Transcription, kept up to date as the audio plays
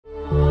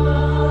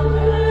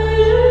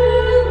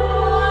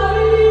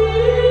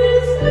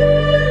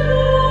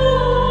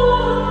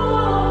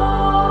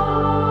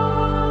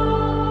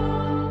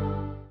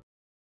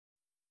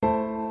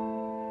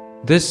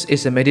This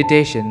is a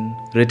meditation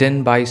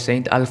written by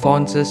Saint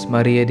Alphonsus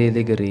Maria de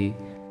Ligouri,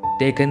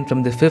 taken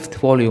from the fifth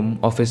volume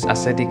of his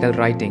ascetical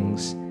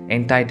writings,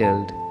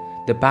 entitled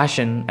The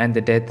Passion and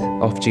the Death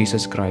of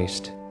Jesus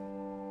Christ.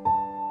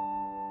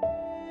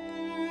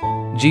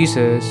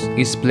 Jesus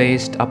is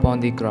placed upon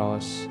the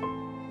cross.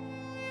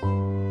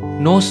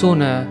 No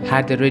sooner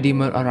had the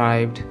Redeemer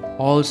arrived,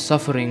 all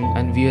suffering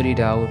and wearied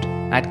out,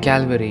 at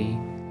Calvary,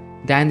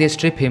 than they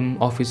strip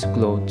him of his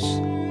clothes,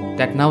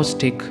 that now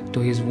stick to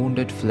his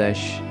wounded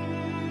flesh,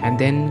 and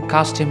then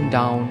cast him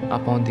down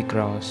upon the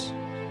cross.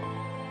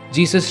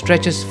 Jesus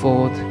stretches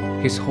forth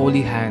his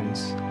holy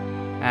hands,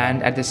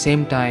 and at the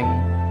same time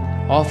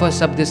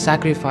offers up the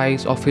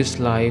sacrifice of his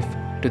life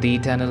to the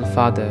eternal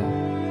Father,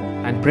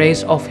 and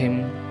prays of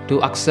him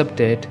to accept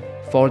it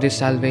for the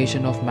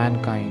salvation of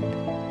mankind.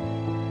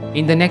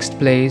 In the next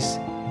place,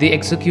 the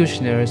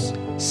executioners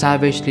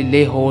savagely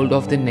lay hold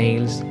of the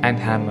nails and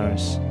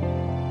hammers,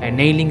 and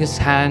nailing his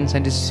hands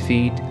and his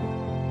feet,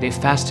 they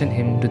fasten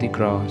him to the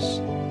cross.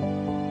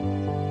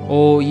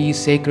 O ye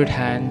sacred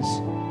hands,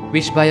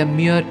 which by a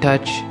mere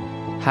touch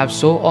have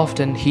so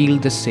often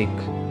healed the sick,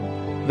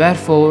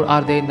 wherefore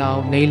are they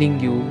now nailing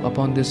you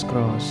upon this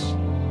cross?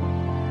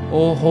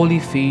 O holy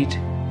feet,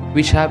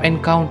 which have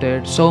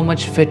encountered so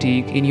much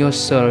fatigue in your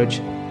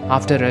search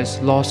after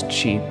us lost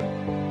sheep,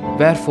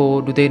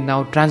 wherefore do they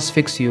now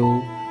transfix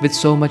you with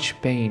so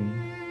much pain?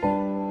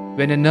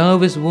 When a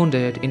nerve is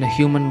wounded in a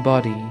human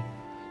body,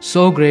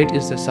 so great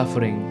is the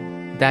suffering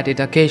that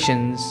it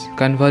occasions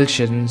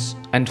convulsions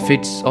and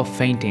fits of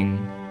fainting.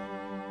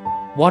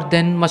 What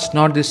then must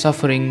not the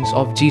sufferings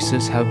of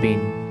Jesus have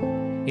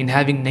been, in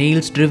having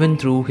nails driven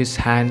through his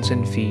hands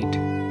and feet,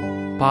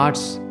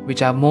 parts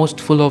which are most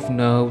full of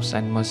nerves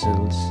and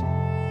muscles?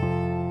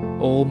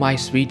 O my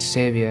sweet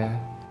Saviour,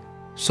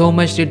 so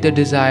much did the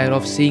desire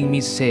of seeing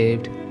me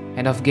saved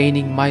and of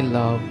gaining my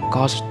love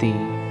cost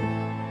thee,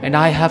 and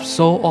I have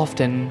so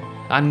often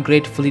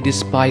ungratefully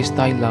despised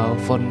thy love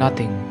for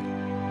nothing.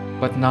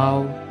 But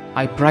now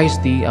I prize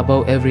thee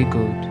above every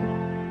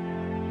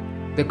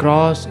good. The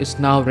cross is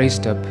now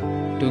raised up,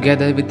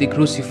 together with the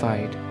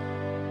crucified,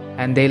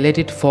 and they let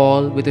it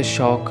fall with a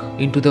shock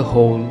into the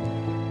hole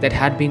that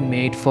had been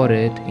made for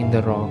it in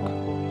the rock.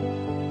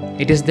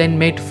 It is then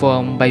made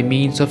firm by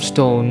means of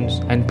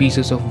stones and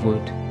pieces of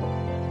wood,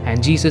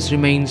 and Jesus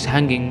remains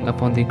hanging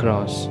upon the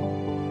cross,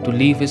 to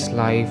leave his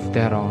life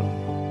thereon.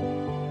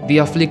 The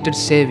afflicted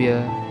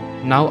Saviour,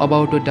 now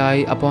about to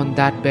die upon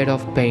that bed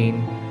of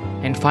pain,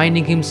 and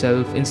finding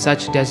himself in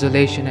such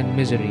desolation and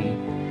misery,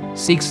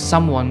 seeks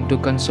someone to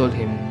console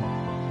him,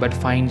 but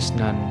finds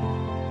none.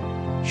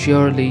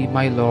 Surely,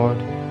 my Lord,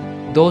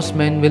 those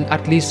men will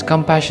at least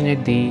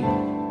compassionate thee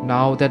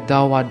now that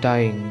thou art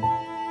dying.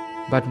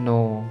 But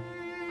no,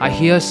 I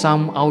hear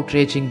some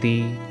outraging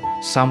thee,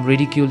 some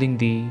ridiculing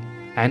thee,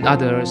 and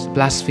others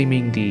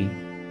blaspheming thee,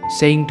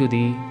 saying to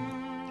thee,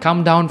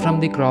 Come down from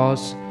the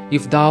cross,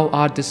 if thou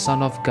art the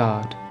Son of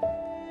God.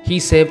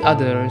 He saved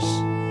others,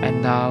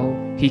 and now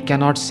he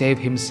cannot save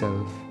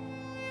himself.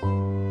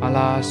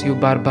 Alas, you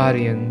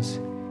barbarians,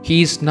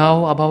 he is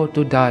now about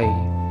to die,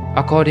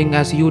 according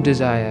as you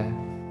desire.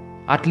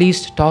 At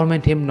least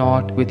torment him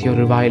not with your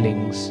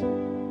revilings.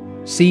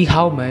 See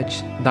how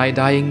much thy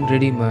dying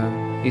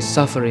Redeemer is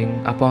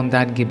suffering upon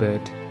that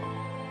gibbet.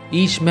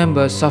 Each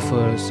member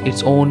suffers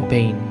its own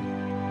pain,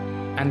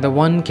 and the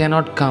one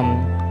cannot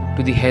come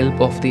to the help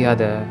of the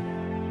other.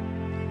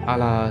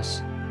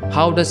 Alas,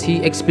 how does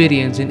he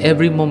experience in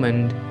every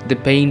moment the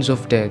pains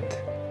of death?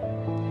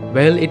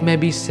 Well, it may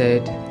be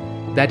said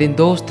that in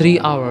those 3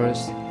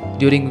 hours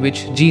during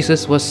which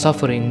Jesus was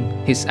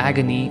suffering his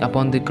agony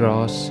upon the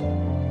cross,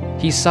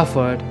 he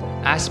suffered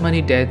as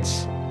many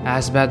deaths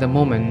as were the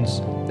moments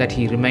that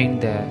he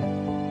remained there.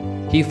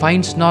 He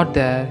finds not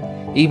there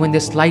even the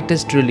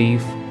slightest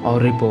relief or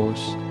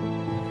repose.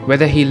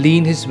 Whether he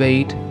lean his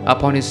weight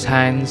upon his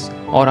hands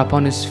or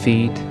upon his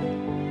feet,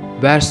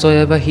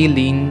 wheresoever he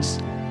leans,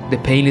 the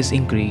pain is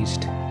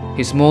increased,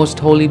 his most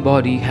holy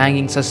body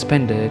hanging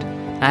suspended,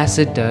 as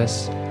it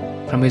does,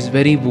 from his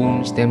very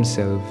wounds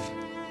themselves.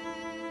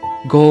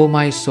 Go,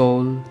 my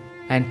soul,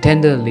 and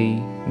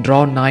tenderly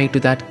draw nigh to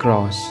that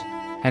cross,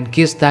 and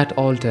kiss that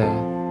altar,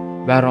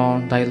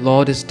 whereon thy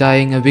Lord is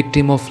dying a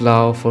victim of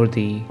love for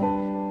thee.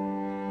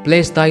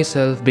 Place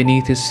thyself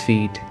beneath his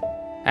feet,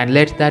 and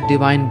let that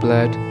divine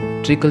blood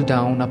trickle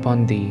down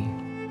upon thee.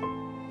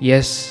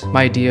 Yes,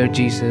 my dear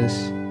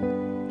Jesus,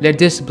 let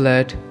this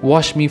blood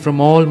wash me from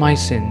all my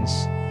sins,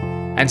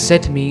 and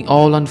set me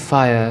all on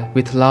fire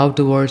with love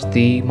towards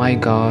thee, my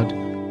God,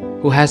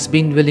 who has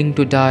been willing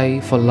to die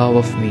for love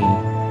of me.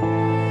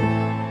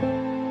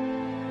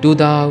 Do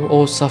thou,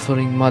 O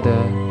suffering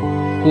Mother,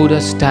 who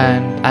dost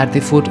stand at the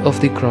foot of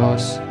the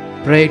cross,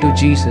 pray to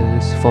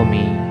Jesus for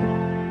me.